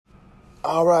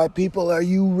All right, people, are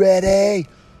you ready?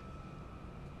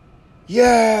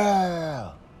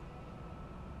 Yeah.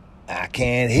 I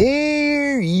can't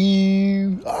hear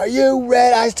you. Are you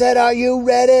ready? I said, are you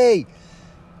ready?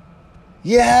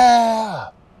 Yeah.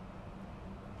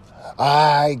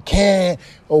 I can't.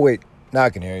 Oh, wait. Now I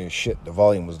can hear you. Shit, the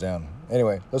volume was down.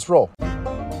 Anyway, let's roll.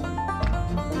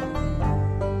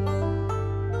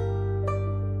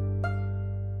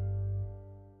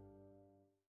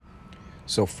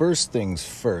 So first things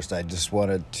first, I just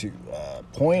wanted to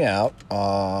point out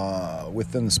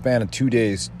within the span of 2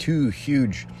 days, two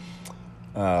huge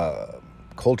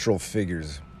cultural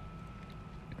figures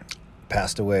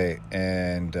passed away.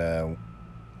 And the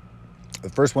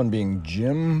first one being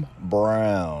Jim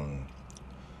Brown,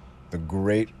 the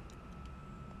great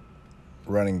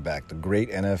running back, the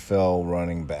great NFL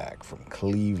running back from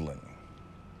Cleveland.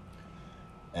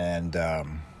 And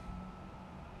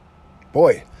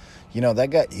boy, you know, that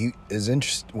guy, he is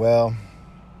interesting. Well,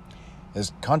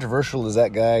 as controversial as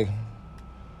that guy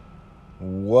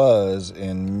was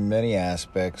in many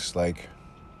aspects, like,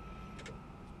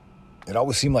 it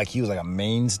always seemed like he was like a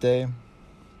mainstay.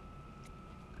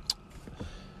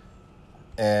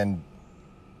 And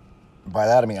by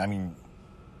that, I mean,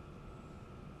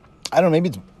 I don't know,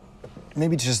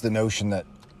 maybe it's just the notion that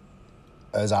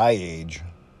as I age,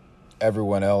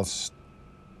 everyone else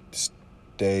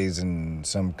stays in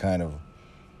some kind of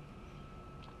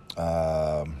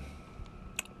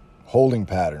holding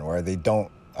pattern where they don't.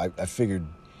 I figured,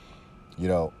 you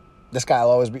know, this guy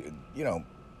will always be, you know,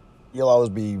 you'll always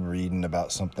be reading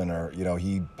about something, or, you know,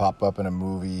 he'd pop up in a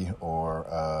movie, or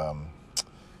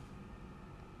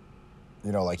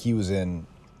you know, like he was in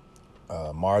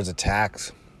Mars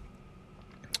Attacks,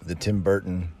 the Tim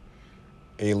Burton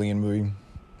Alien movie,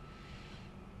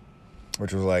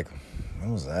 which was like,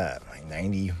 when was that? Like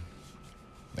 90,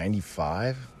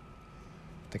 95? I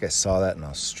think I saw that in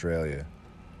Australia.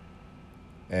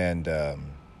 And,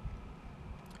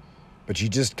 but you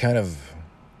just kind of,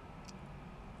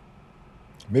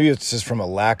 maybe it's just from a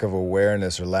lack of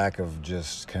awareness or lack of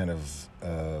just kind of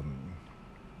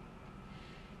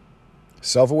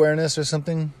self-awareness or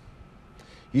something.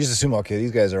 You just assume, okay,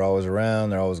 these guys are always around.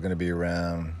 They're always going to be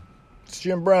around. It's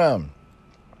Jim Brown.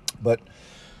 But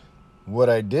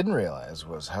what I didn't realize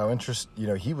was how you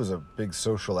know, he was a big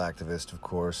social activist, of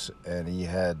course, and he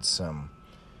had some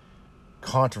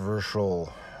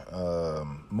controversial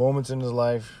moments in his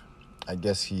life. I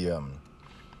guess he had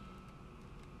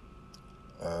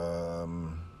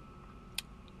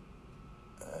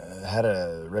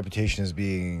a reputation as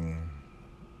being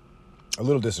a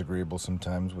little disagreeable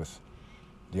sometimes with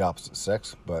the opposite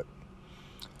sex, but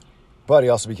he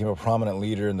also became a prominent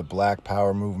leader in the Black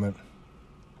Power movement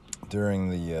during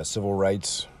the civil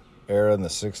rights era in the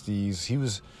 60s. He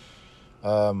was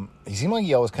he seemed like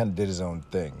he always kind of did his own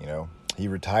thing, you know. He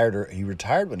retired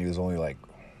when he was only like,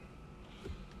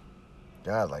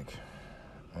 God, like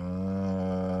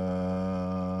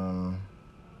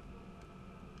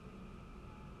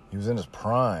he was in his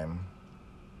prime,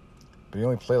 but he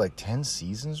only played like 10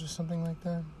 seasons or something like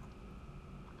that.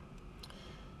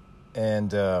 And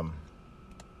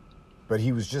but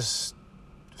he was just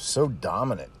so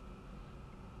dominant.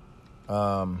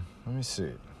 Let me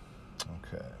see.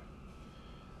 Okay.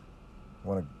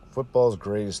 One of football's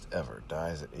greatest ever,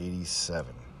 dies at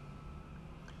 87.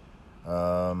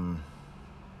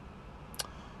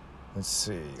 Let's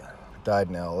see. Died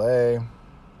in L.A.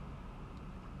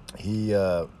 He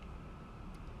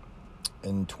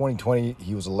in 2020,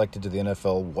 he was elected to the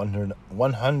NFL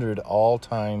 100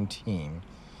 all-time team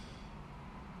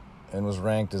and was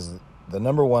ranked as the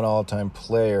number one all-time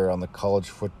player on the college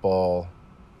football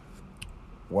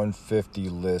 150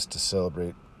 list to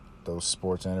celebrate those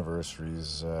sports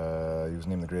anniversaries. He was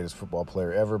named the greatest football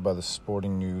player ever by the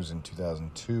Sporting News in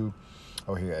 2002.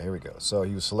 Oh, here we go. So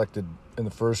he was selected in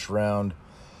the first round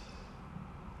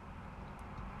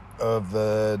of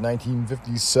the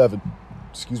 1957,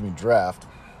 draft,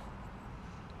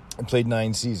 and played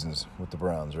 9 seasons with the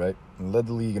Browns, right? And led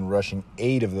the league in rushing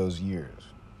 8 of those years.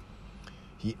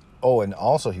 And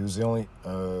also he was the only,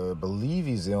 believe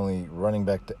he's the only running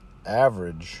back to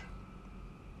average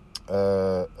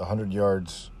 100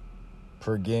 yards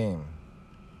per game.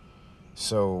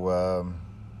 So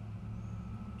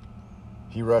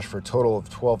he rushed for a total of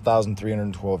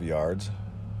 12,312 yards.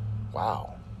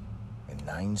 Wow. In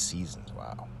 9 seasons.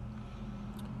 Wow.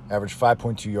 Averaged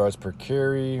 5.2 yards per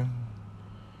carry.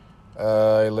 He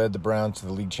led the Browns to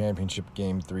the league championship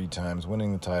game 3 times,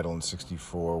 winning the title in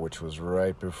 '64, which was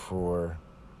right before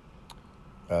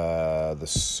the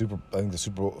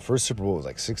first Super Bowl was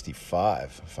like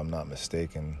 '65, if I'm not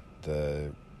mistaken.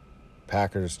 The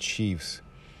Packers, Chiefs.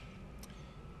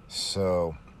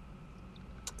 So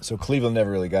Cleveland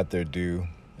never really got their due,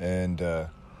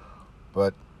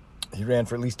 but he ran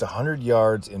for at least 100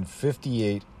 yards in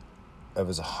 58 of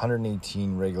his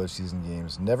 118 regular season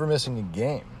games, never missing a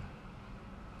game.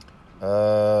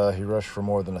 He rushed for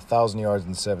more than 1,000 yards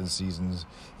in 7 seasons,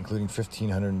 including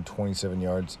 1,527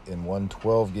 yards in one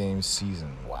 12-game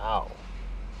season. Wow.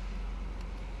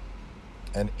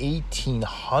 And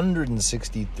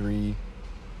 1,863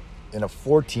 in a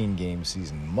 14-game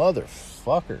season.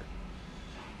 Motherfucker.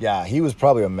 Yeah, he was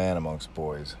probably a man amongst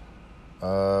boys.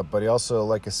 But he also,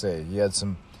 like I say, he had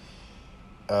some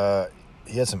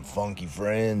funky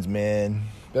friends, man.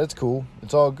 That's cool.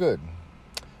 It's all good.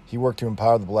 He worked to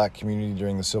empower the black community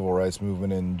during the Civil Rights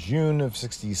Movement. In June of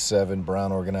 '67,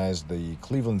 Brown organized the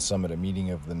Cleveland Summit, a meeting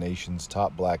of the nation's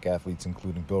top black athletes,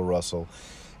 including Bill Russell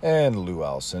and Lou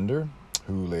Alcindor,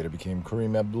 who later became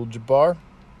Kareem Abdul-Jabbar,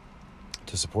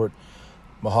 to support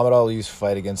Muhammad Ali's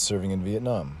fight against serving in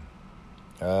Vietnam.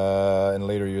 In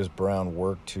later years, Brown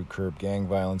worked to curb gang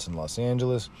violence in Los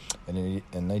Angeles, and in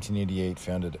 1988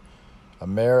 founded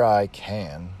Amer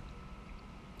Can,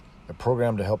 a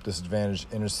program to help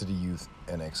disadvantaged inner-city youth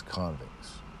and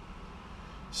ex-convicts.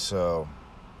 So,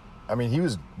 I mean, he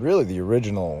was really the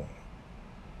original.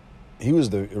 He was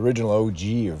the original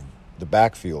OG of the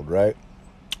backfield, right?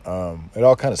 It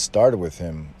all kind of started with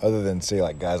him, other than, say,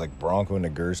 like guys like Bronco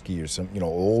Nagurski or some,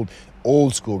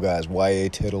 old school guys, Y.A.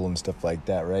 Tittle and stuff like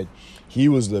that, right? He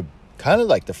was the kind of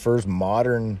like the first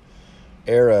modern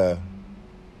era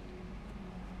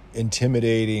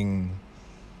intimidating,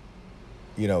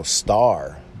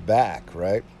 star back,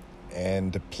 right?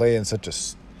 And to play in such a,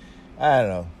 I don't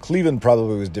know, Cleveland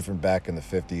probably was different back in the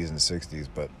 50s and 60s,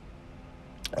 but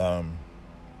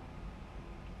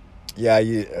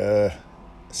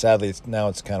sadly it's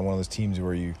kind of one of those teams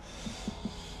where you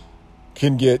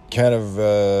can get kind of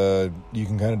you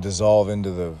can kind of dissolve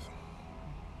into the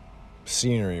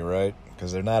scenery, right?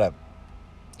 Because they're not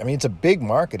it's a big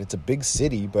market, it's a big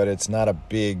city, but it's not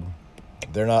they're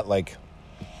not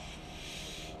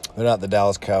the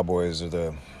Dallas Cowboys or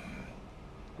the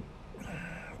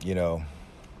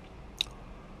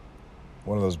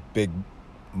one of those big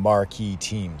marquee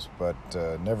teams, but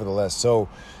nevertheless.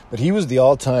 But he was the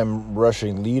all-time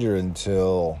rushing leader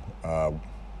until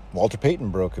Walter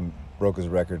Payton broke his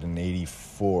record in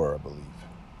 '84, I believe.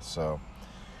 So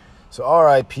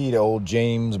R.I.P. to old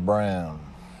James Brown.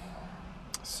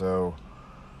 So,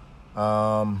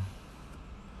 and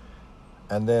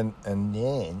then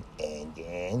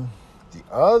the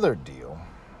other deal,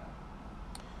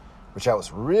 which I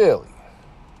was really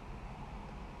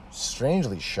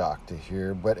strangely shocked to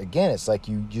hear, but again, it's like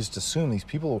you just assume these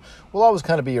people will always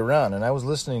kind of be around. And I was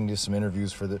listening to some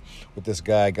interviews with this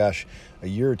guy, a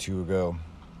year or two ago.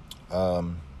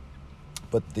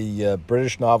 But the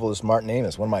British novelist Martin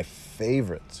Amis, one of my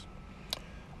favorites,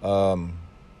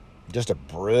 just a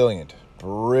brilliant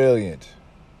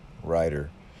writer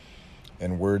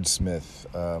and wordsmith,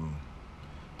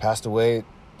 passed away at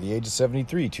the age of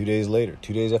 73, 2 days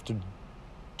after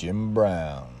Jim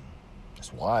Brown.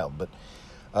 It's wild, but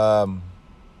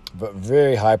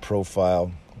very high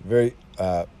profile, very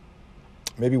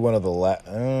maybe one of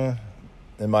the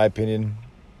in my opinion,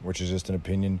 which is just an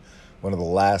opinion, one of the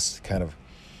last kind of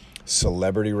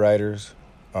celebrity writers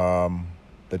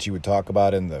that you would talk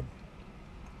about in the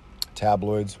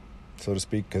tabloids, so to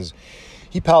speak, because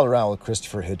he palled around with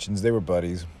Christopher Hitchens. They were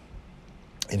buddies,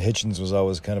 and Hitchens was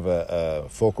always kind of a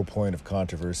focal point of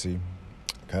controversy,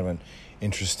 kind of an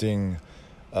interesting,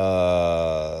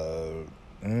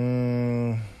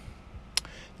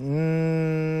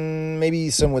 maybe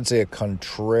some would say a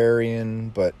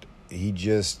contrarian, but he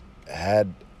just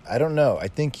had, I don't know, I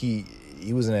think he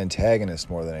was an antagonist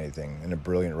more than anything, and a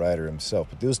brilliant writer himself.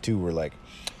 But those two were like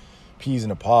peas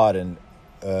in a pod, and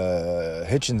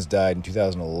Hitchens died in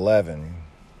 2011,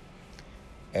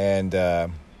 and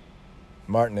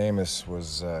Martin Amis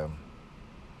was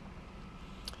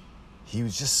he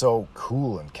was just so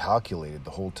cool and calculated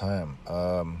the whole time.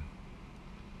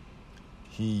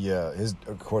 His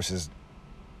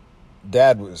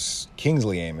dad was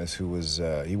Kingsley Amis, who was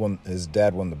his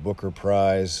dad won the Booker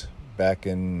Prize back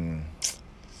in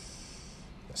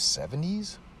the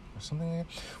 70s or something like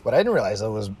that. What I didn't realize,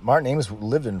 though, was Martin Amis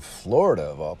lived in Florida,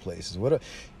 of all places.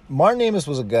 Martin Amis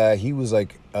was a guy, he was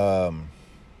like,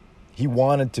 he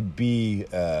wanted to be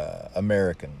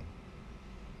American.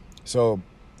 So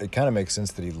it kind of makes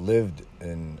sense that he lived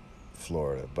in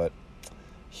Florida, but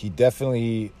he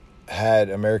definitely had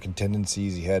American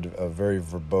tendencies. He had a very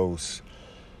verbose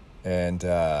and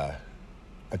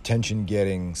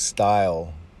attention-getting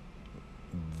style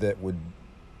that would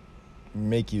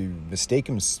make you mistake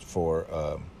him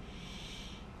for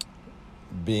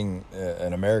being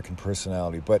an American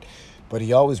personality. But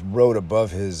he always wrote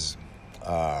above his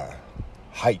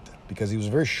height because he was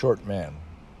a very short man.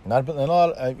 Not a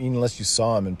lot. I mean, unless you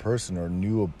saw him in person or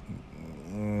knew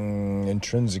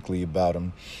intrinsically about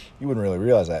him, you wouldn't really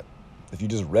realize that. If you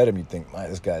just read him, you'd think, "Man,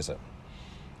 this guy's a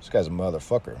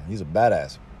motherfucker. He's a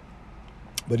badass."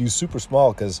 But he was super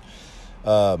small because,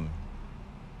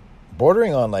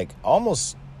 bordering on like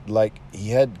almost like he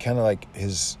had kind of like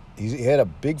he had a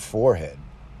big forehead,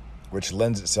 which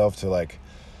lends itself to like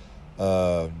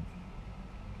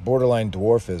borderline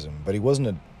dwarfism. But he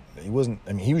wasn't.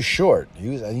 I mean, he was short.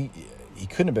 He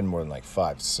couldn't have been more than like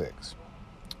 5'6".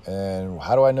 And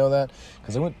how do I know that?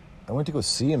 Because I went to go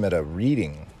see him at a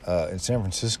reading in San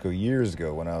Francisco years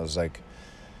ago when I was like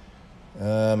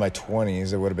my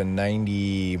 20s. It would have been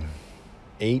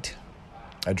 98.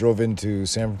 I drove into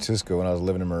San Francisco when I was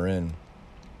living in Marin.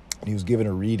 And he was giving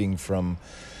a reading from,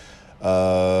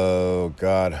 oh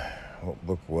God, what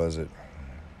book was it?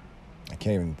 I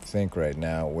can't even think right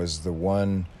now. It was the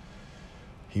one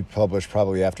he published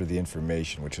probably after The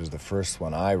Information, which was the first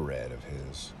one I read of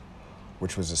his,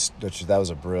 that was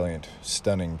a brilliant,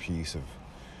 stunning piece of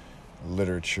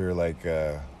literature, like,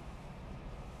 a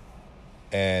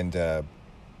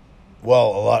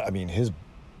lot, I mean, his,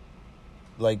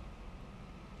 like,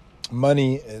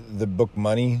 Money, the book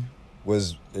Money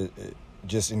was, it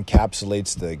just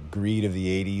encapsulates the greed of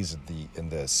the 80s and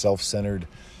the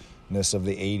self-centeredness of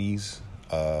the 80s,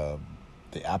 the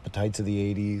appetites of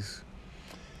the 80s.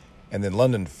 And then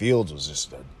London Fields was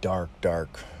just a dark,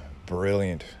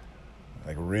 brilliant,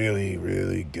 like really,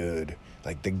 really good.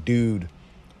 Like the dude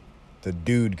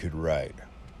could write.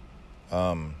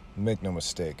 Make no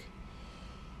mistake.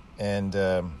 And,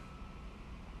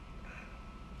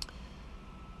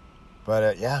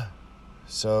 yeah.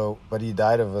 So, but he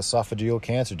died of esophageal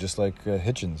cancer, just like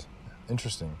Hitchens.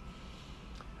 Interesting.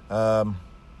 But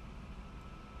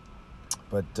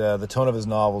the tone of his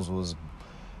novels was,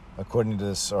 according to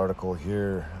this article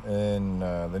here in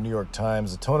the New York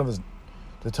Times, the tone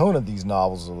of these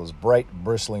novels was bright,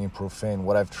 bristling, and profane.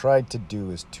 What I've tried to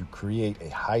do is to create a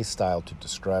high style to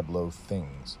describe low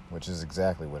things, which is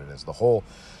exactly what it is. The whole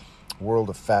world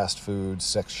of fast food,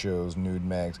 sex shows, nude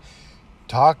mags,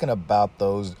 talking about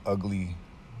those ugly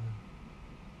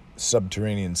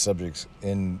subterranean subjects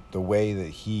in the way that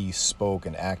he spoke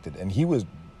and acted. And he was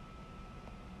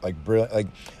like brilliant. Like,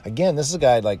 again, this is a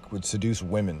guy like would seduce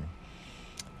women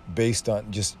based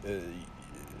on just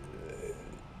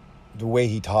the way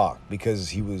he talked, because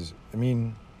he was, I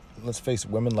mean, let's face it,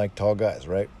 women like tall guys,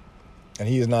 right? And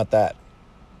he is not that.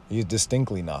 He is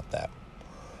distinctly not that.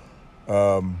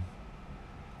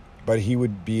 But he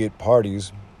would be at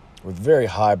parties with very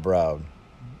highbrow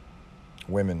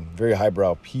women, very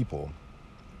highbrow people,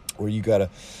 where you gotta,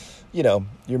 you're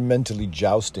mentally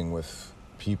jousting with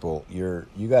people. You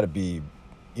gotta be,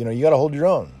 you gotta hold your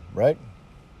own, right?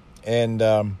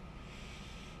 And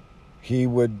he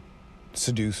would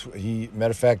seduce.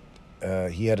 Matter of fact,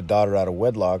 he had a daughter out of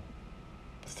wedlock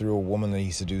through a woman that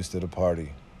he seduced at a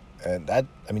party, and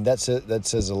that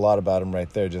says a lot about him right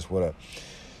there. Just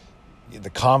the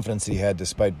confidence he had,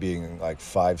 despite being like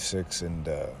 5'6" and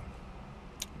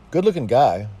good-looking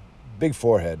guy, big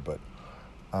forehead, but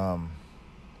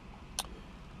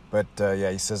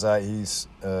yeah, he says he's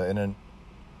in a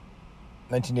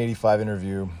 1985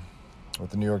 interview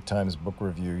with the New York Times Book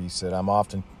Review. He said, "I'm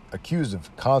often accused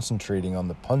of concentrating on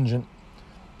the pungent,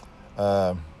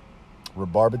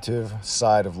 rebarbative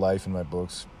side of life in my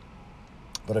books,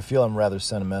 but I feel I'm rather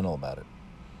sentimental about it.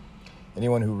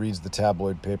 Anyone who reads the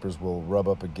tabloid papers will rub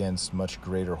up against much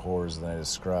greater horrors than I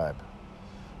describe."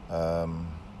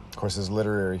 Of course, his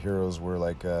literary heroes were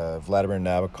like Vladimir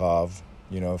Nabokov,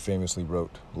 famously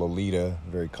wrote Lolita,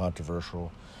 very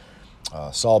controversial.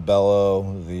 Saul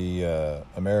Bellow, the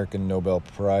American Nobel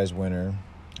Prize winner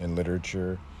in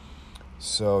literature.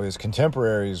 So his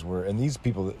contemporaries were, and these are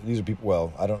people,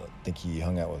 well, I don't think he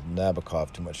hung out with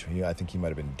Nabokov too much. I think he might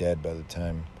have been dead by the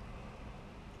time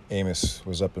Amos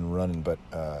was up and running, but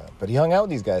he hung out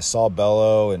with these guys. Saul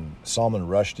Bellow and Salman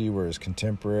Rushdie were his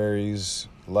contemporaries.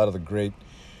 A lot of the great,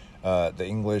 the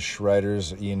English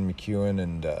writers, Ian McEwan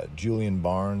and Julian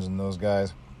Barnes and those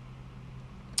guys.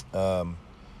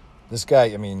 This guy,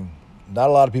 I mean, not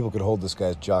a lot of people could hold this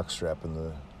guy's jockstrap in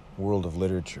the world of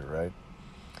literature, right?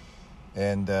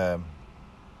 And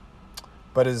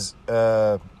but his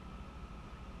early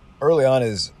on,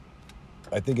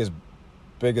 I think his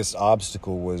biggest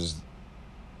obstacle was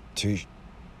to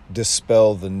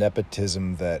dispel the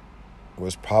nepotism that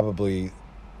was probably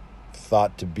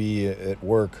thought to be at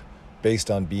work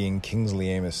based on being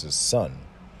Kingsley Amos's son,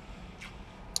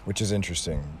 which is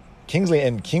interesting. Kingsley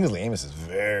Amos is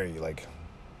very like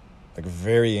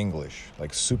very English,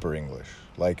 like super English,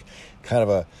 like kind of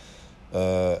a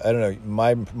I don't know.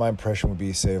 My impression would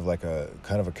be, say, of like a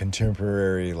kind of a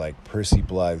contemporary, like Percy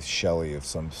Blythe Shelley of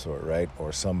some sort, right?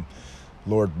 Or some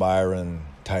Lord Byron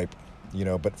type,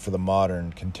 but for the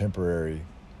modern contemporary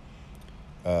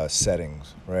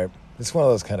settings, right? It's one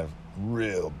of those kind of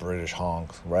real British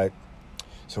honks, right?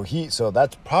 So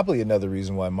that's probably another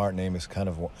reason why Martin Amis kind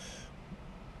of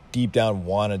deep down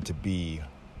wanted to be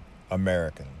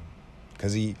American,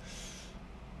 because he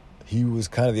was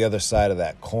kind of the other side of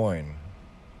that coin.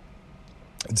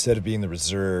 Instead of being the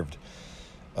reserved,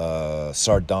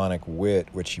 sardonic wit,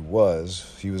 which he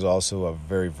was also a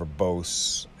very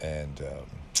verbose and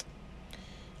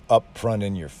upfront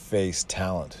in your face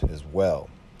talent as well.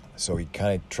 So he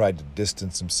kind of tried to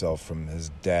distance himself from his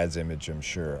dad's image, I'm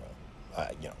sure,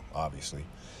 obviously.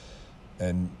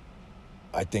 And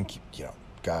I think,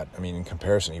 in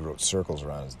comparison, he wrote circles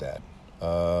around his dad.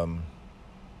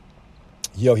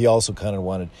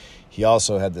 He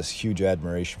also had this huge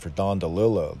admiration for Don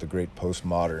DeLillo, the great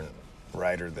postmodern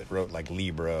writer that wrote like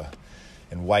Libra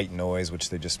and White Noise, which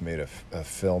they just made a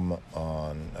film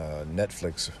on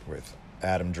Netflix with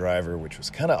Adam Driver, which was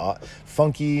kind of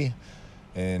funky,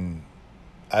 and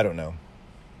I don't know.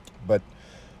 But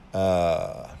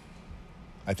I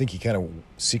think he kind of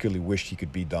secretly wished he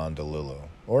could be Don DeLillo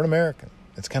or an American.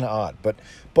 It's kind of odd, but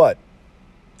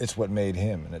it's what made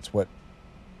him, and it's what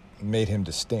made him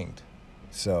distinct.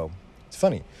 So it's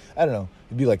funny. I don't know.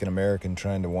 It'd be like an American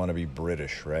trying to want to be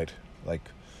British, right? Like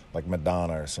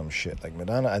Madonna or some shit. Like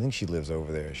Madonna, I think she lives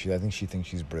over there. I think she thinks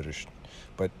she's British,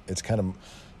 but it's kind of,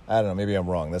 I don't know. Maybe I'm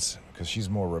wrong. That's because she's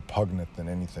more repugnant than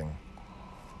anything.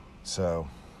 So,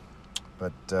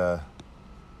 but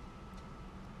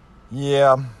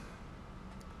yeah.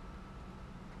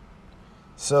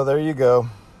 So there you go.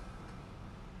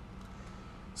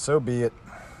 So be it.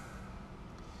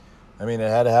 I mean, it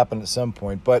had to happen at some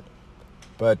point, but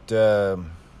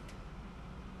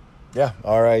yeah,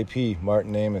 R.I.P.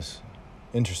 Martin Amis.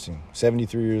 Interesting.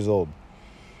 73 years old.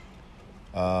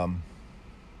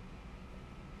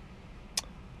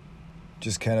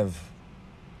 Just kind of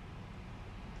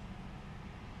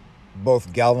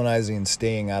both galvanizing and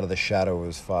staying out of the shadow of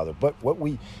his father. But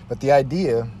the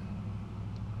idea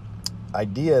I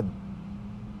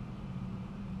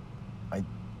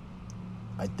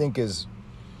think is,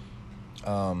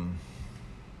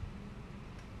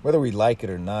 whether we like it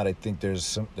or not, I think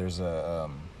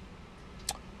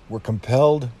we're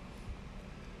compelled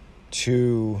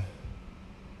to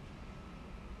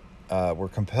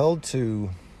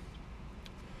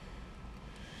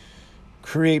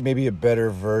create maybe a better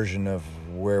version of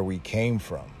where we came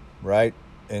from, right?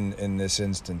 In this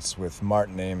instance, with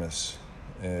Martin Amis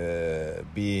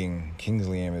being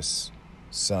Kingsley Amos'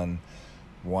 son,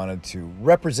 wanted to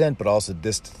represent but also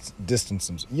distance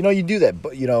himself. You do that,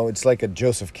 but it's like a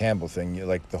Joseph Campbell thing.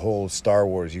 Like the whole Star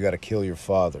Wars, you got to kill your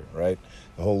father, right?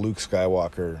 The whole Luke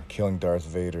Skywalker killing Darth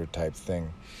Vader type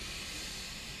thing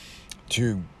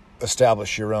to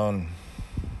establish your own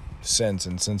sense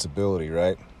and sensibility,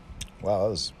 right? Wow,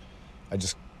 that's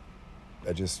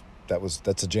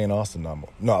a Jane Austen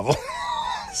novel.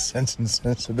 Sense and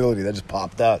Sensibility, that just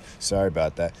popped out. Sorry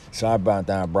about that,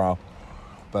 bro.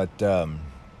 But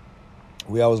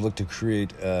we always look to create,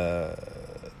 to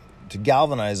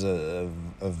galvanize a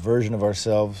version of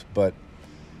ourselves, but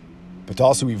to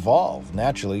also evolve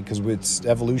naturally, because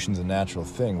evolution's a natural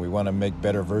thing. We want to make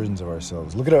better versions of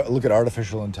ourselves. Look at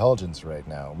artificial intelligence right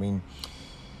now. I mean,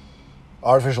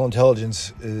 artificial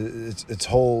intelligence, its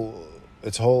whole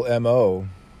MO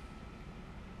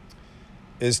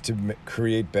is to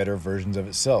create better versions of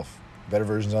itself, better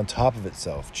versions on top of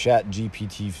itself.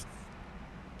 ChatGPT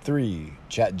 3,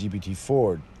 ChatGPT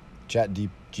 4,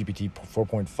 ChatGPT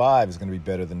 4.5 is going to be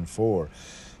better than 4.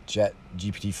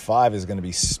 ChatGPT 5 is going to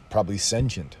be probably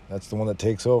sentient. That's the one that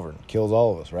takes over and kills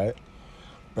all of us, right?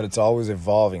 But it's always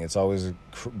evolving. It's always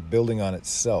building on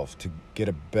itself to get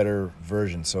a better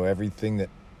version. So everything that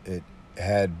it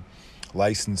had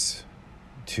license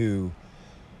to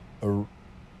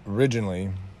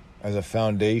originally as a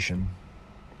foundation,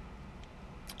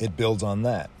 it builds on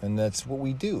that. And that's what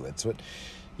we do. It's what,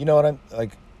 what I'm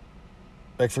like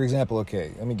for example,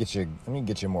 okay, let me get you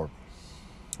a more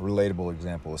relatable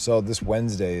example. So this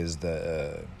Wednesday is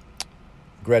the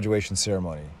graduation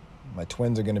ceremony. My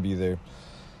twins are going to be there,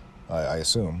 I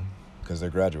assume, because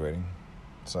they're graduating.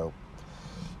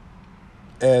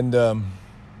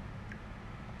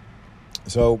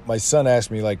 So my son asked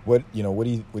me, like, what do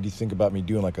you think about me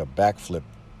doing like a backflip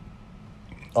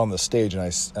on the stage?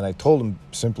 And I told him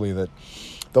simply that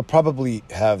they'll probably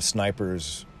have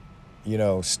snipers,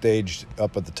 staged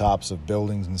up at the tops of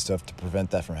buildings and stuff to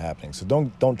prevent that from happening. So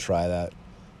don't try that.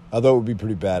 Although it would be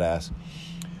pretty badass.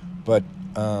 But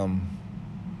and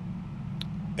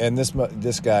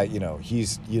this guy, you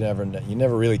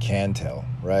never really can tell,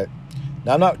 right?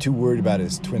 Now I'm not too worried about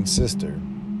his twin sister.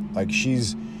 Like,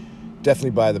 she's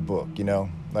definitely by the book,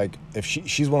 Like, if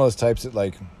she's one of those types that,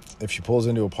 like, if she pulls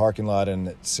into a parking lot and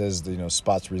it says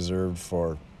spots reserved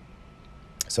for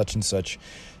such and such,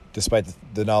 despite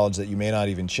the knowledge that you may not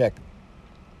even check,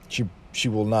 she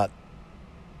will not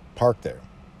park there.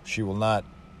 She will not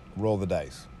roll the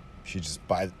dice. She just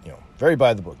very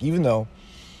by the book, even though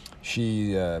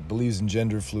she believes in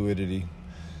gender fluidity,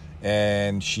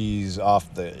 and she's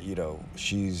off the,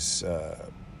 she's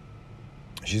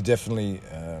definitely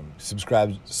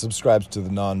subscribes to the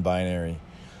non-binary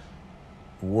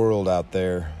world out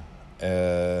there,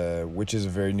 which is a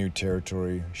very new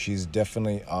territory. She's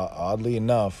definitely, oddly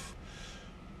enough,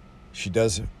 she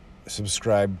does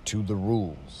subscribe to the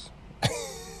rules.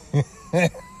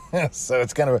 So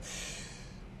it's kind of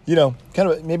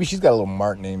maybe she's got a little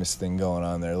Martin Amos thing going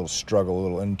on there, a little struggle, a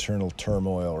little internal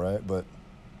turmoil, right? But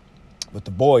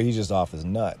the boy, he's just off his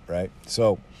nut, right?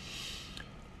 So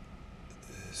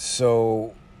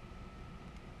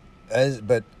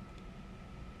but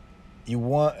you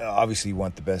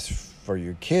want the best for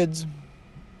your kids,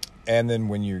 and then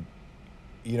when you're,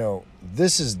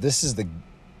 this is the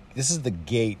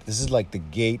gate. This is like the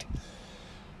gate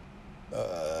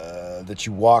that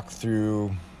you walk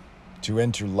through to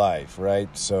enter life, right?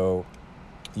 So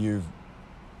you've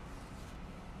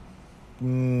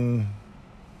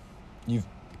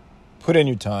put in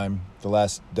your time the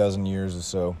last dozen years or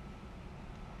so,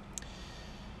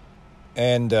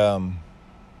 and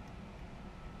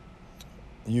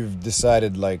you've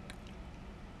decided, like,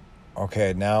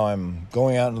 okay, now I'm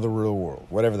going out into the real world,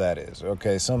 whatever that is.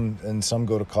 Okay, some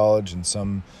go to college, and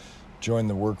some join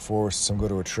the workforce, some go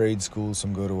to a trade school,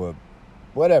 some go to a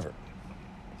whatever.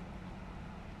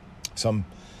 Some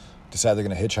decide they're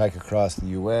going to hitchhike across the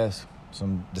U.S.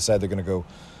 Some decide they're going to go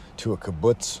to a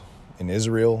kibbutz in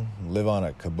Israel, live on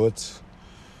a kibbutz,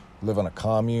 live on a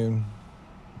commune,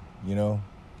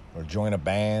 or join a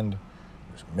band,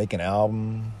 or make an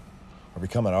album, or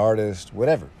become an artist,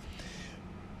 whatever.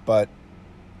 But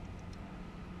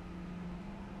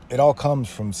it all comes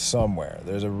from somewhere.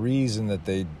 There's a reason that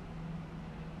they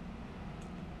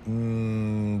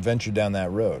ventured down that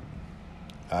road.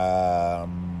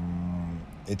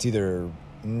 It's either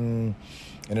in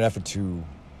an effort to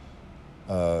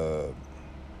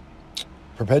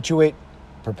perpetuate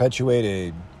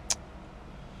a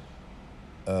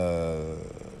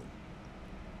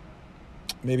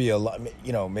maybe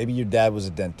your dad was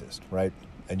a dentist, right?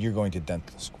 And you're going to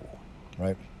dental school,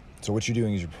 right? So what you're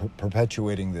doing is you're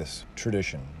perpetuating this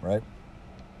tradition, right?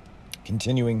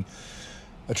 Continuing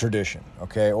a tradition,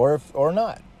 okay? Or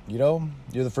not, you're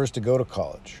the first to go to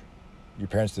college. Your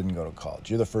parents didn't go to college.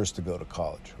 You're the first to go to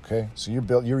college, okay? So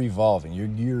you're evolving.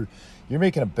 You're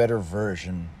making a better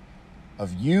version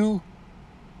of you,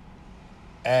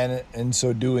 and in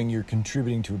so doing, you're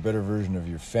contributing to a better version of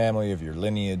your family, of your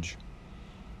lineage,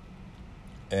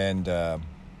 and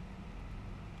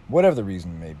whatever the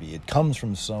reason may be, it comes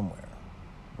from somewhere,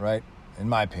 right? In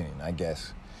my opinion, I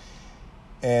guess.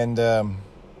 And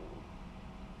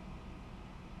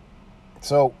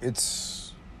so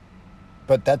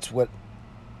but that's what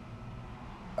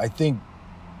I think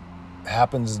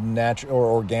happens naturally or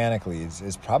organically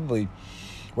is probably,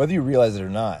 whether you realize it or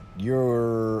not,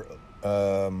 you're,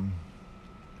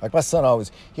 like my son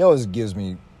he always gives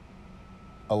me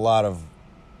a lot of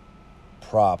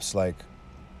props, like,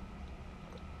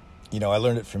 I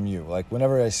learned it from you. Like,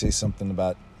 whenever I say something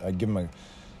I give him a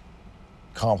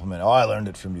compliment. Oh, I learned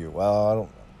it from you. Well,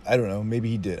 I don't know. Maybe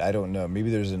he did. I don't know.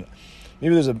 Maybe there's an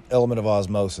element of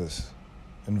osmosis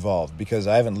involved, because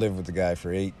I haven't lived with the guy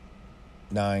for 8,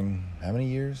 9, how many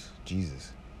years?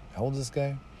 Jesus. How old is this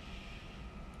guy?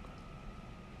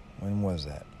 When was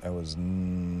that? I was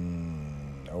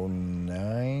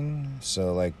 09.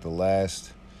 So like the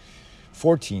last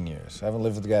 14 years. I haven't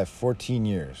lived with the guy for 14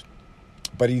 years.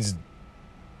 But he's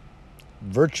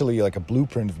virtually like a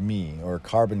blueprint of me, or a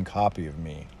carbon copy of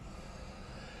me.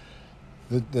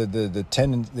 The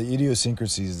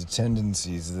idiosyncrasies, the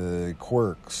tendencies, the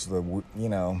quirks,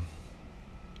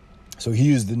 So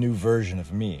he is the new version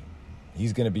of me.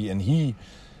 He's going to be, and he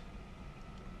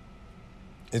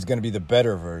is going to be the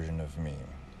better version of me,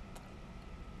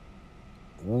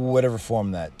 whatever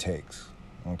form that takes.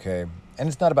 Okay, And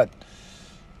it's not about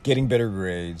getting better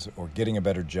grades or getting a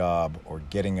better job or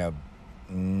getting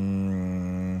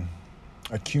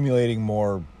accumulating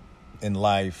more in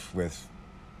life with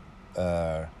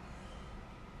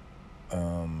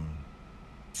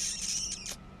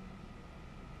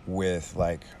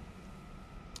like,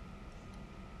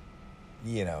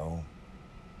 you know,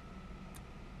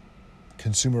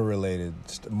 consumer related,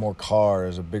 more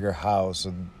cars, a bigger house,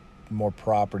 more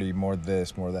property, more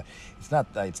this, more that. It's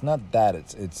not that.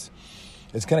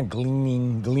 It's kind of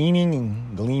gleaning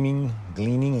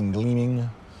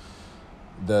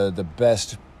the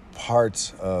best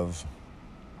parts of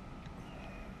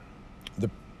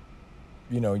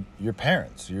your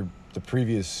parents, the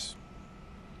previous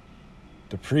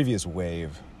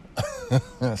wave,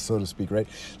 so to speak, right?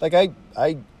 Like I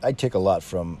take a lot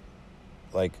from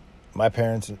like my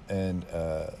parents and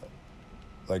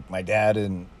like my dad,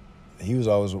 and he was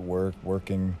always at work,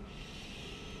 working,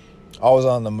 always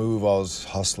on the move, always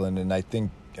hustling, and I think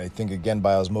again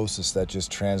by osmosis that just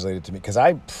translated to me, because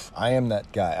I am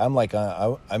that guy. I'm like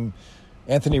I'm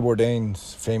Anthony Bourdain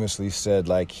famously said,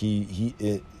 like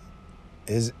his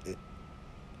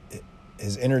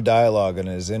inner dialogue and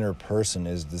his inner person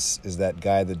is that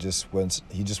guy that just wants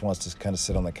to kind of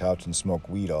sit on the couch and smoke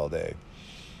weed all day.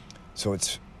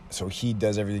 So he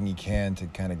does everything he can to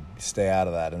kind of stay out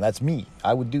of that, and that's me.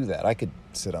 I would do that. I could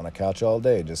sit on a couch all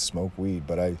day and just smoke weed,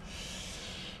 but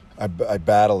I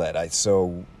battle it.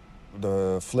 So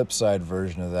the flip side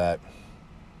version of that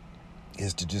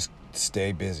is to just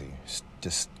stay busy,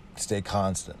 just stay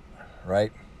constant,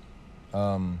 right?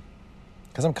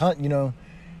 Because I'm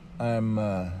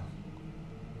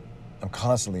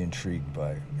constantly intrigued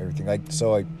by everything. I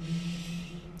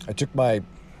took my.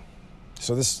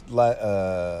 So this,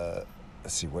 let's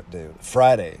see, what day?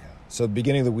 Friday. So the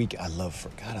beginning of the week, I love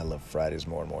Fridays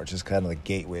more and more. It's just kind of the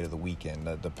gateway to the weekend,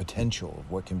 the potential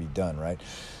of what can be done, right?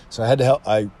 So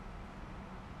I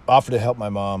offered to help my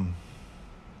mom.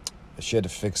 She had to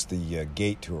fix the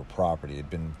gate to her property. It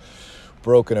had been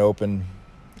broken open.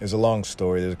 It was a long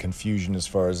story. There's a confusion as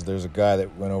far as there's a guy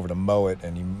that went over to mow it,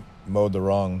 and he mowed the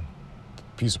wrong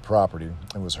piece of property.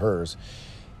 It was hers.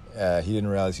 He didn't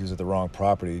realize he was at the wrong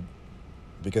property,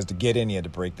 because to get in, he had to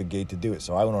break the gate to do it.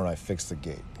 So I went over and I fixed the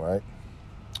gate, right?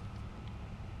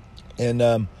 And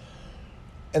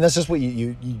that's just what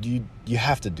you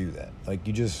have to do that. Like,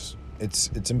 you just,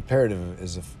 it's imperative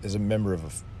as a member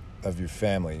of your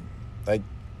family. Like,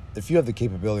 if you have the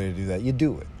capability to do that, you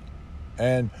do it.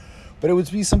 But it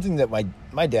would be something that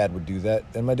my dad would do that,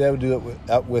 and my dad would do it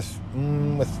with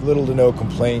little to no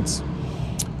complaints.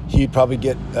 He'd probably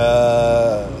get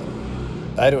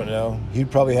I don't know. He'd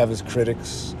probably have his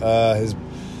critics,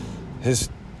 his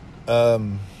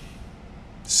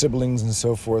siblings and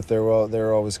so forth. They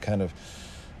were always kind of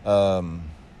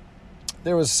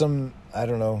there was some, I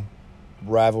don't know,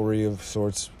 rivalry of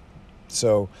sorts.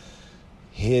 So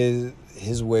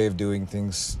his way of doing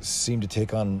things seemed to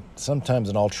take on sometimes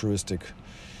an altruistic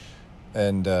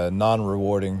and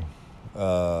non-rewarding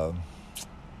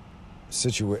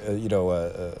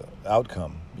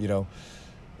outcome.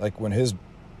 Like when his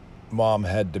mom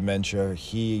had dementia,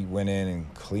 he went in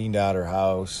and cleaned out her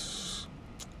house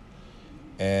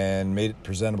and made it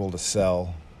presentable to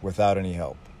sell without any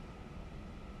help.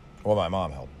 Well, my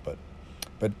mom helped, but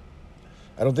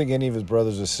I don't think any of his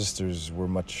brothers or sisters were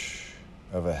much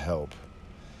of a help.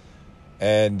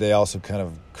 And they also kind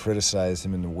of criticized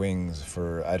him in the wings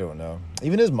for, I don't know.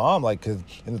 Even his mom, like, 'cause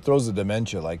in the throes of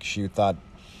dementia, like,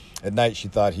 at night she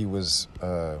thought he was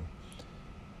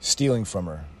stealing from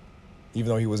her, even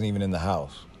though he wasn't even in the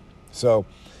house. So,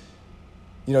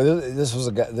 this is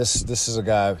a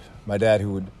guy, my dad,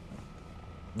 who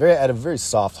had a very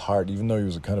soft heart, even though he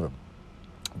was a kind of a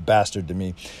bastard to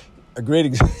me. A great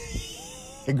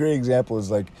example is,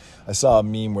 like, I saw a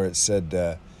meme where it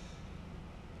said,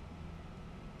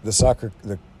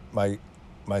 my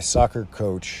soccer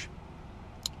coach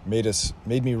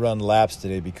made me run laps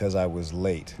today because I was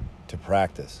late to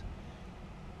practice.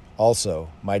 Also,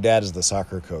 my dad is the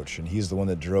soccer coach, and he's the one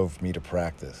that drove me to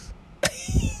practice.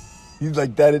 He's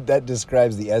like, that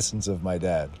describes the essence of my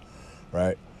dad,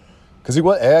 right? Because he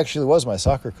actually was my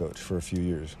soccer coach for a few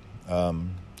years.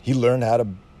 He learned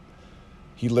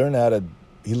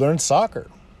soccer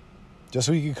just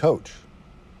so he could coach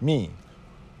me.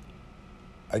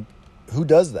 Who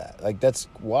does that? Like, that's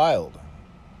wild.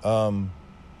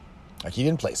 Like, he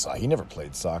didn't play soccer. He never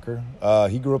played soccer.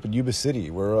 He grew up in Yuba City,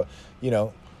 where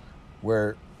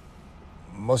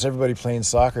most everybody playing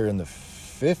soccer in the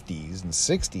 50s and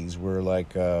 60s were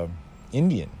like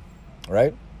Indian,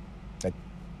 right? Like,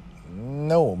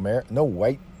 no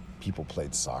white people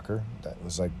played soccer. That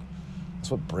was like That's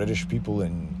what British people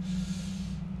and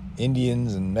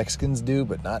Indians and Mexicans do,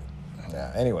 but not.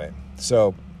 Yeah. Anyway,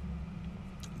 so,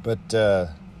 but so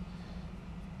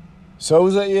it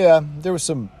was there were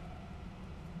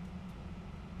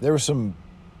some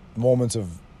moments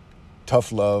of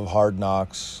tough love, hard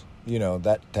knocks,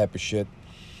 that type of shit.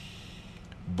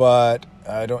 But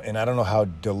I don't know how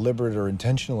deliberate or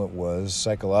intentional it was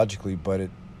psychologically, but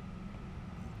it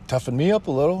toughened me up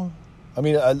a little. I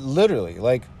mean,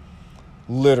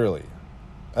 literally.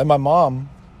 And my mom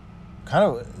kind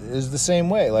of is the same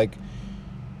way. Like,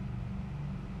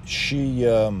 she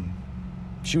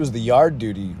was the yard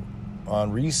duty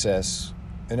on recess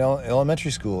in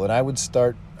elementary school, and I would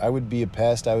be a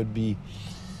pest. I would be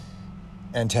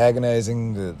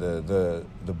antagonizing the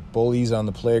bullies on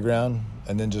the playground,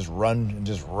 and then just run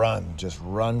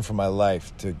for my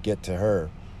life to get to her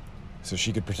so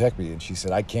she could protect me. And she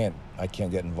said, I can't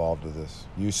get involved with this.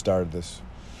 You started this.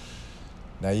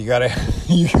 Now you gotta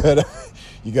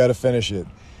finish it.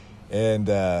 And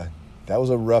that was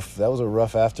a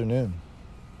rough afternoon.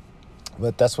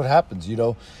 But that's what happens,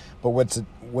 But what's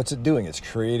it doing? It's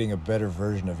creating a better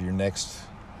version of the next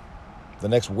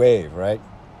wave, right?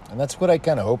 And that's what I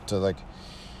kind of hope to, like.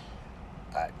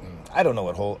 I don't know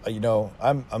what whole,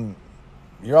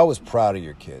 you're always proud of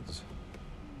your kids.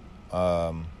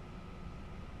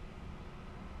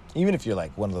 Even if you're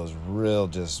like one of those real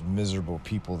just miserable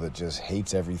people that just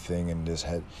hates everything and just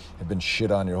have been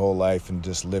shit on your whole life and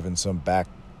just live in some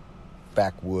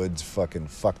backwoods fucking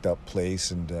fucked up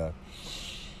place, and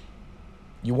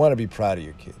you want to be proud of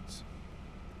your kids,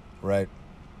 right?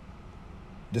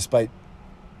 Despite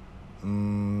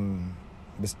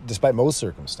most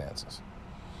circumstances.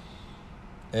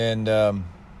 And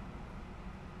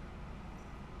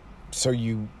so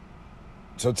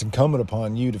it's incumbent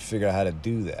upon you to figure out how to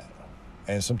do that.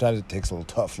 And sometimes it takes a little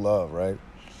tough love, right?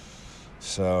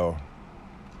 So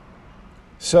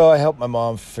I helped my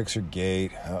mom fix her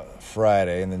gate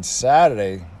Friday, and then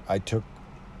Saturday I took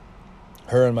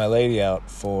her and my lady out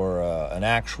for an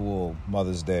actual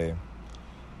Mother's Day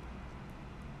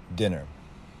dinner.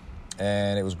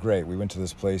 And it was great. We went to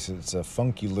this place. It's a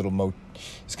funky little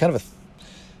it's kind of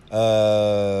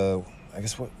I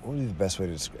guess what would be the best way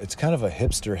to describe it? It's kind of a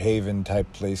hipster haven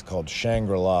type place called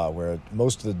Shangri-La, where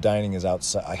most of the dining is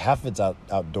outside. Like half of it's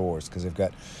outdoors, because they've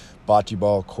got bocce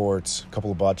ball courts, a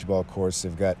couple of bocce ball courts.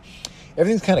 They've got,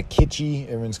 everything's kind of kitschy.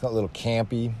 Everything's got a little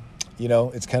campy.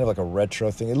 It's kind of like a retro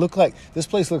thing. This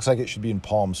place looks like it should be in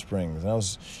Palm Springs.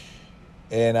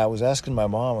 And I was asking my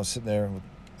mom, I was sitting there with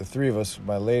the three of us,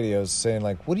 my lady, I was saying,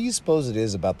 like, what do you suppose it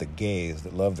is about the gays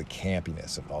that love the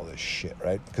campiness of all this shit,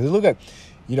 right? Because it look like,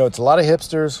 it's a lot of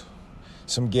hipsters,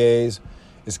 some gays.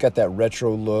 It's got that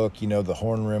retro look, the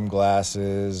horn rim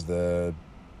glasses, the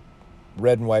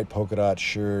red and white polka dot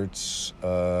shirts,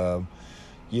 the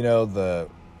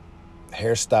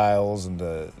hairstyles and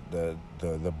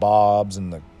the bobs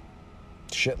and the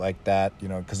shit like that,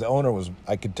 because the owner was,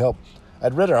 I could tell,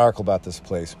 I'd read an article about this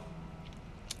place,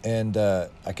 and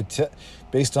I could tell,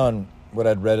 based on what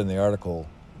I'd read in the article,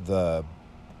 the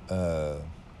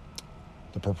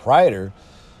proprietor,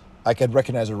 I could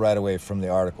recognize her right away from the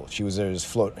article. She was there just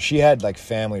floating. She had like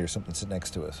family or something sitting next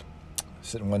to us,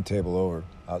 sitting one table over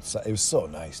outside. It was so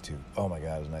nice too. Oh my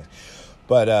God, it was nice.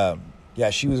 But yeah,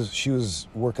 she was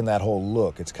working that whole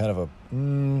look. It's kind of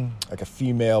like a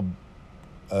female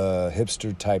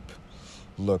hipster type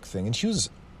look thing, and she was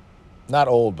not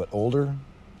old but older,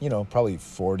 probably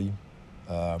 40,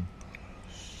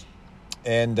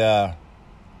 and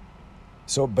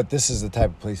so. But this is the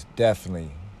type of place, definitely.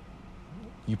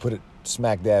 You put it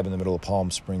smack dab in the middle of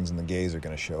Palm Springs, and the gays are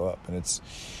going to show up. And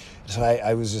so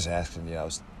I was just asking, I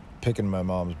was picking my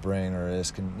mom's brain, or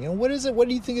asking, what is it? What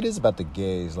do you think it is about the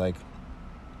gays? Like,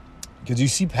 because you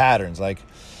see patterns. Like,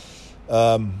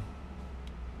 I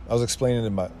was explaining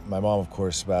to my mom, of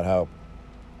course, about how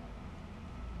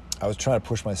I was trying to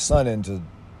push my son into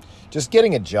just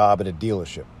getting a job at a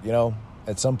dealership,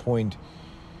 at some point,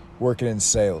 working in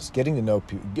sales, getting to know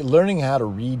people, learning how to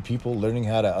read people, learning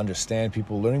how to understand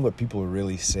people, learning what people are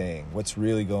really saying, what's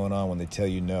really going on when they tell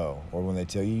you no or when they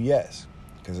tell you yes,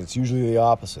 because it's usually the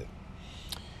opposite.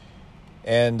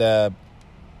 And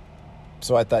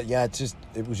so I thought,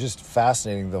 it was just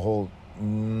fascinating, the whole,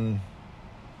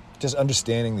 just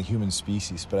understanding the human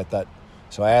species. But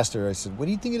so I asked her, I said, what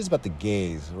do you think it is about the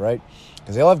gays, right?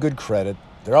 Because they all have good credit.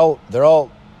 They're all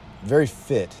very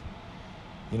fit.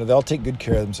 They all take good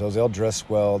care of themselves. They all dress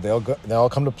well. They all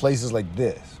come to places like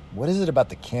this. What is it about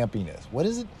the campiness? What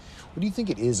is it? What do you think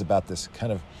it is about this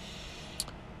kind of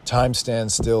time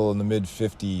stands still in the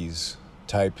mid-50s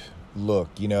type look,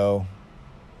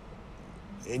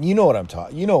 and you know what I'm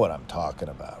talking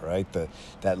about, right?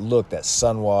 That look, that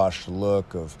sun-washed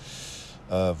look of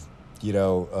a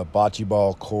bocce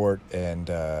ball court, and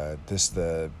just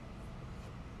the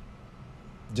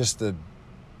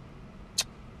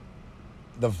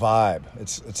vibe.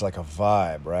 It's like a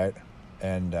vibe, right?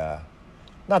 And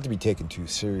not to be taken too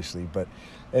seriously, but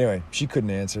anyway, she couldn't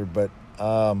answer. But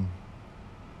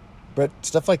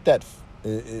stuff like that,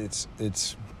 it's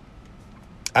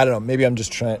I don't know. Maybe I'm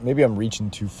just trying. Maybe I'm reaching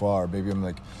too far. Maybe I'm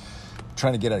like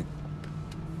trying to get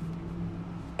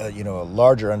a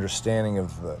larger understanding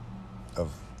of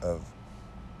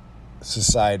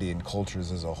society and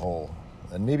cultures as a whole.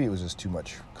 And maybe it was just too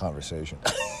much conversation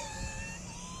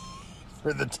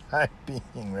for the time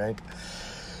being, right?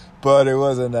 But it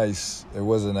was a nice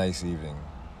evening.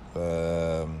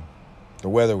 The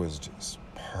weather was just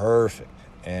perfect,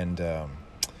 and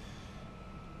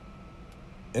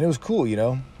it was cool,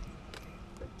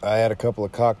 I had a couple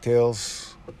of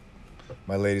cocktails.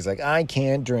 My lady's like, I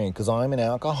can't drink because I'm an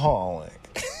alcoholic.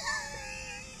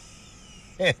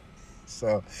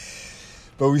 So,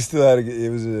 but we still had it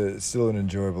was still an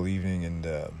enjoyable evening, and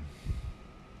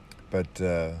but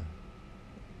I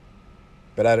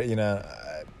don't even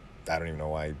know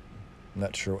why. I'm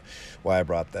not sure why I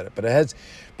brought that up, but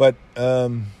but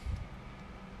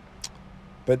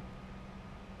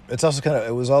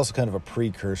it was also kind of a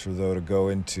precursor though to go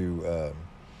into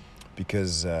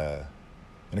because in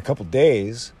a couple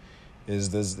days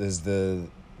is the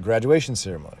graduation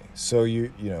ceremony. So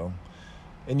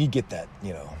and you get that,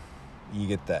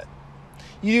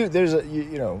 you're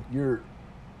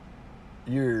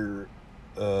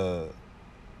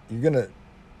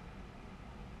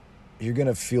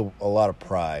gonna feel a lot of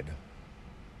pride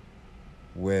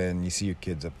when you see your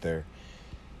kids up there,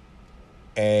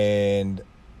 and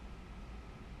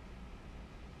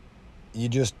you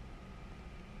just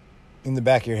in the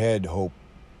back of your head hope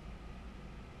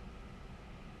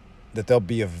that they'll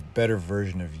be a better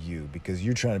version of you, because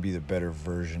you're trying to be the better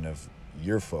version of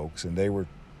your folks, and they were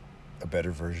a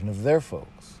better version of their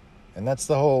folks. And that's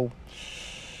the whole,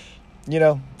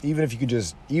 even if you could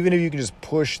just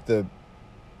push the,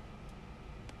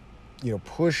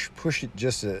 push it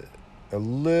just a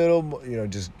little,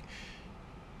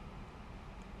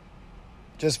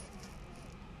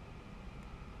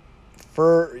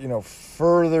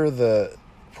 further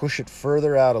push it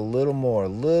further out a little more,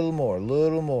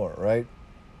 right?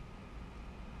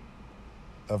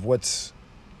 Of what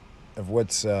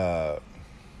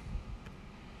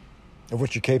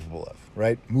you're capable of,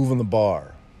 right? Moving the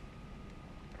bar.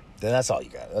 Then that's all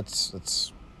you got.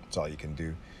 That's all you can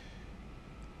do.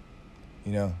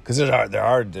 Because there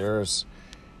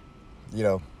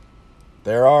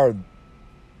are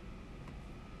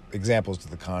examples to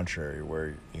the contrary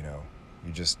where you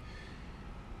just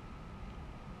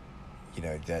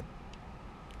that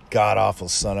god awful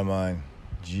son of mine,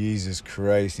 Jesus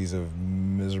Christ, he's a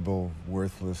miserable,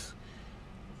 worthless.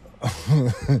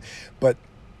 But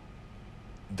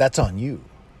that's on you,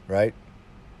 right?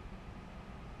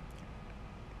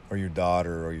 Or your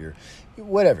daughter, or your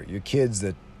kids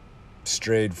that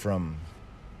strayed from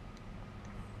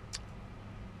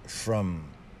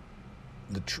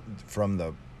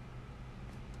the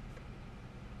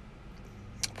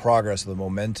progress, the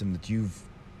momentum that you've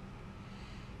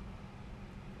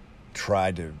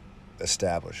tried to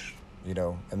establish,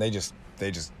 and they just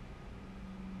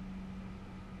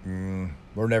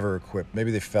were never equipped. Maybe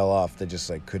they fell off. They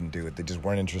just couldn't do it. They just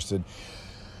weren't interested.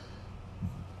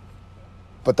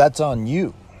 But that's on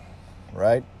you,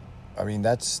 right? I mean,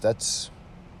 that's it's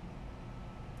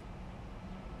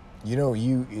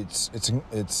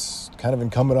kind of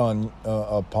incumbent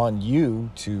upon you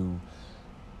to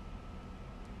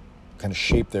kind of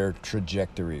shape their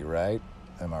trajectory, right?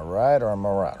 Am I right or am I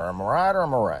right? Or am I right or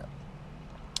am I right?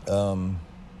 I don't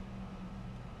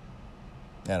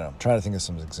know. I'm trying to think of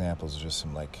some examples of just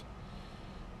some where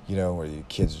your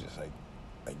kids just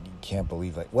you can't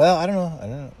believe I don't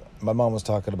know. My mom was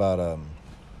talking about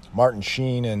Martin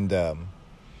Sheen and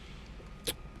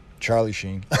Charlie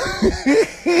Sheen.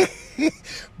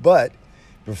 But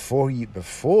before we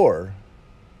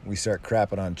start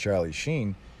crapping on Charlie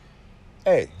Sheen,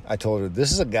 hey, I told her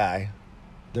this is a guy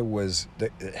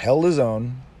that held his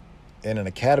own in an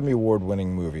Academy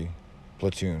Award-winning movie,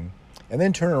 Platoon, and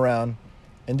then turned around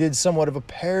and did somewhat of a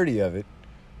parody of it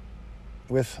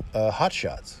with Hot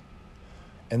Shots,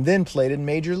 and then played in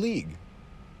Major League.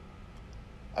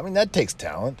 I mean, that takes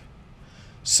talent.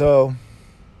 So,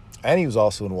 and he was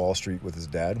also in Wall Street with his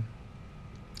dad.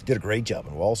 Did a great job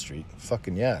in Wall Street.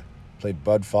 Fucking yeah. Played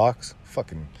Bud Fox.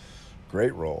 Fucking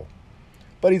great role.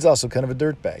 But he's also kind of a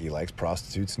dirtbag. He likes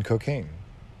prostitutes and cocaine.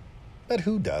 But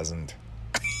who doesn't?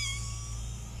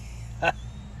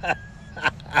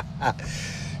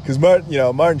 Because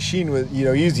Martin Sheen was, he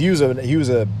was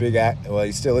a big well,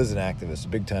 he still is an activist, a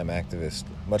big time activist,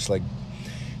 much like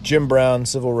Jim Brown,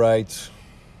 civil rights.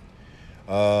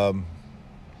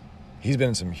 He's been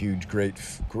in some huge, great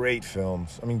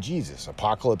films. I mean, Jesus,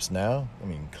 Apocalypse Now. I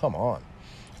mean, come on.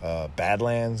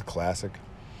 Badlands, classic.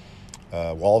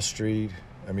 Wall Street.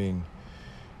 I mean,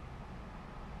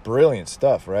 brilliant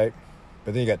stuff, right?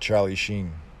 But then you got Charlie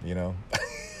Sheen,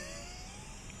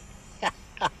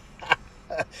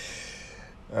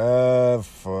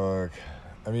 Fuck.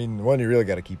 I mean, the one you really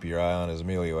got to keep your eye on is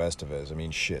Emilio Estevez. I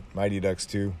mean, shit. Mighty Ducks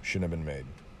 2 shouldn't have been made.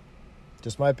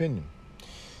 Just my opinion.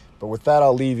 But with that,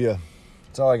 I'll leave you.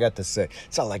 That's all I got to say.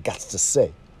 That's all I got to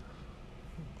say.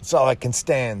 That's all I can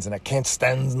stand, and I can't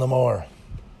stand no more.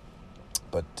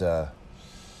 But,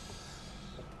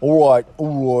 all right,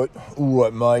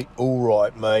 mate. All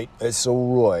right, mate. It's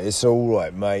all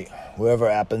right, mate. Whatever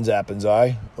happens,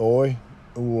 aye? Oi?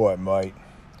 All right, mate.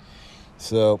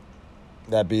 So,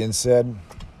 that being said,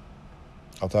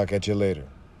 I'll talk at you later.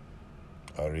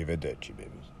 Arrivederci,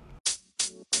 babies.